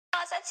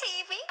Mazza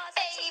TV,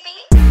 baby.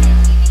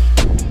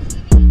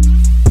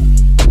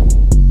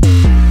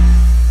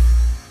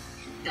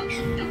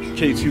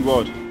 K2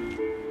 World,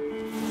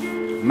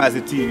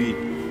 Mazza TV.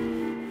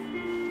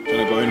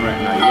 Gonna go in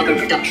right now.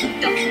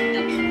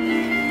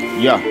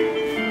 Yeah.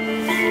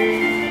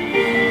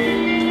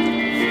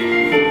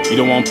 You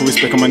don't want to put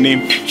respect on my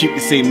name. Keep the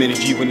same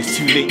energy when it's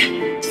too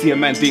late. See a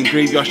man doing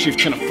graveyard shift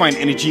trying to find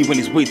energy when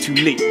it's way too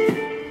late.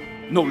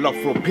 No love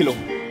for a pillow.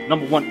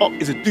 Number one up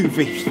is a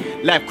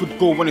duvet. Life could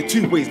go one of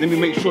two ways. Let me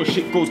make sure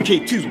shit goes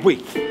K2's way.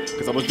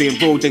 Cause I was doing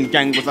road and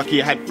gang, was lucky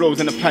I had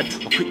flows and a pad.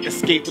 A quick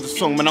escape was a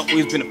song, man, I've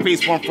always been a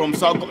face one from.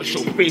 So I gotta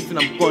show face and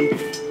I'm gone.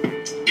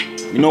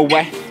 You know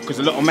why? Cause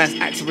a lot of man's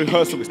acts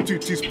rehearsal is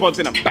two spots.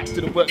 Then I'm back to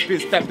the work,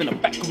 biz stabbed. Then I'm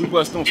back to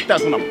reverse, don't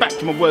stabs. When I'm back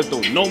to my words,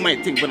 don't know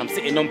my thing. When I'm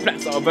sitting on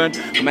plats that I've earned.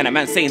 A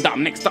man saying that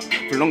I'm next up.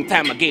 For a long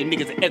time I gave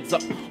niggas a heads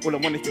up. All I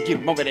wanted to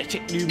give mother that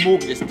check new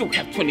mortgage. Still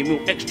have 20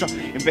 mil extra.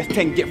 Invest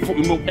 10, get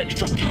 40 mil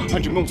extra.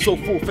 100 mil so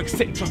forth,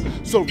 etc.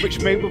 So rich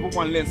made with a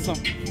one lens son.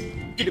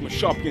 Did him a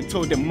Sharpie and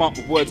told them mark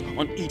the words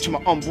on each of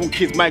my unborn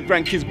kids. My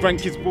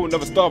grandkids born,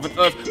 never starve on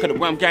earth. Cause the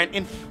way I'm going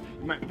in.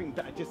 You might think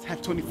that I just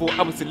had 24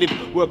 hours to live.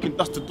 Working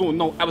dust to dawn,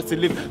 no hours to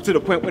live. To the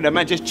point where the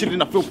man just chilling,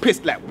 I feel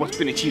pissed like what's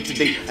been achieved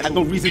today. I had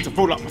no reason to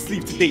roll up my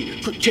sleeve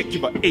today. Quick check you,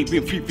 but ain't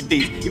been free for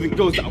days. Even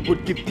girls that I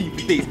would give D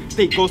for days.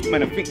 Stay ghost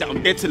man and think that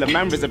I'm dead till a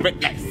man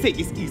resurrect like say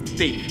it's Easter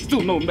day.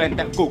 Still no man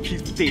that go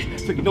keys for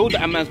days. So you know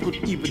that a man's good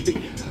either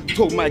day.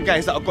 Told my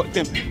guys that I got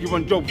them, you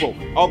on job bro.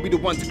 I'll be the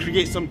one to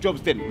create some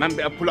jobs then. Man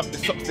better pull up the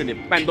socks then. If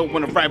man don't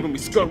wanna ride when we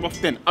skirt off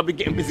then. I'll be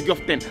getting busy off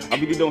then. I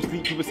really don't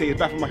sleep, people say it's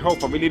bad for my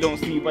health. I really don't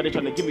sleep, but they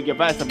trying to give me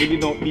advice. I really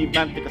don't need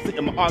man, think I sit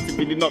in my arse and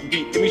really not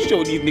beat. Let me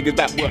show these niggas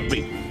that work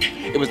rate.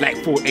 It was like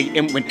 4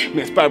 AM when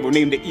me and Spiral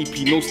named the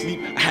EP No Sleep.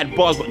 I had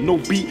bars but no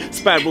beat.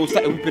 Spiral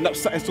started whipping up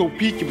something so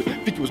peaky, but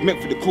think it was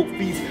meant for the coke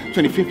fees.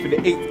 25th of the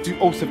 8th,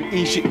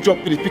 2017, shit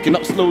dropped and it's picking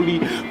up slowly.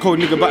 Cold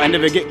nigga but I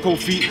never get cold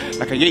feet.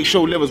 Like I ain't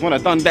show levels when I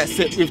done that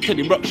set with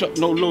Teddy Rock Shop,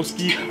 no low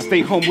ski. I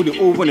stay home with it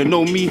all wanna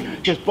know me.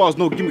 Just bars,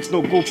 no gimmicks,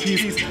 no gold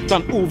pieces.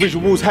 Done all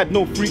visuals, had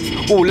no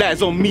freaks. All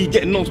lies on me,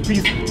 getting no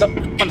speeds.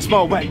 On a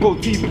small white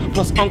gold teeth.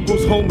 Plus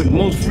uncle's home and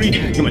most free.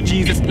 Yeah, my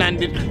Jesus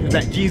landed,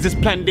 like Jesus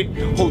planned it.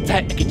 Hold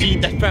tight, like a G,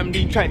 that's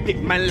family. Try to dick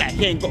man like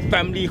he ain't got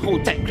family.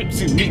 Hold tight,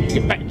 grips in me,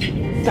 get back G.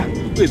 Damn,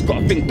 always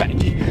got a thing back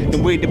G.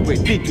 The way the boy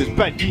did was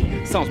bad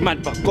G. Sounds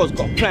mad, but God's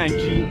got a plan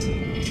G.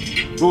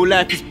 Real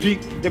life is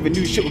peak, never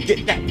knew shit would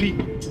get that peak.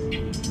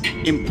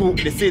 Import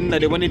the sin, now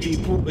they wanna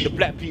deport with the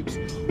black peeps.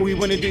 All we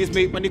wanna do is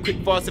make money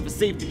quick, fast, and for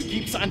safety. We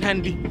keep something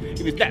handy.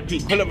 If it's that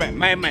peak, call it right,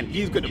 my man.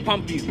 He's got the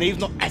pump, his name's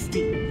not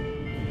Asti.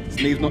 His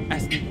name's not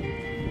Asti.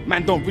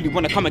 Man don't really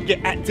wanna come and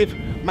get active.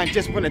 Man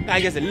just wanna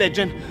die as a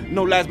legend.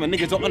 No lies, my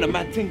niggas are on a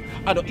mad thing.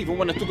 I don't even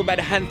wanna talk about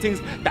the hand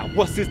things. That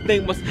what's his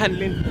name was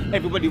handling.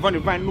 Everybody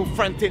running around no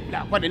frantic.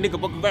 Like why the nigga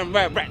walking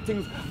around rat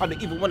things. I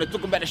don't even wanna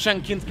talk about the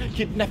shankings,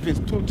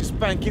 kidnappings, torture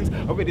spankings.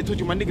 I already told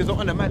you my niggas are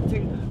on a mad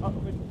thing.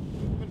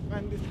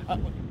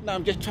 Now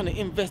I'm just trying to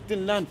invest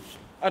in land.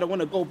 I don't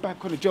wanna go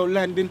back on the Joe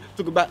landing.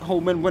 Talk about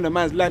home and when a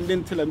man's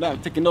landing. Till I'm now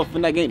taking off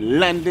and I ain't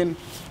landing.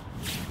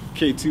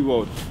 K2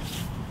 World,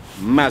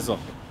 Mazza.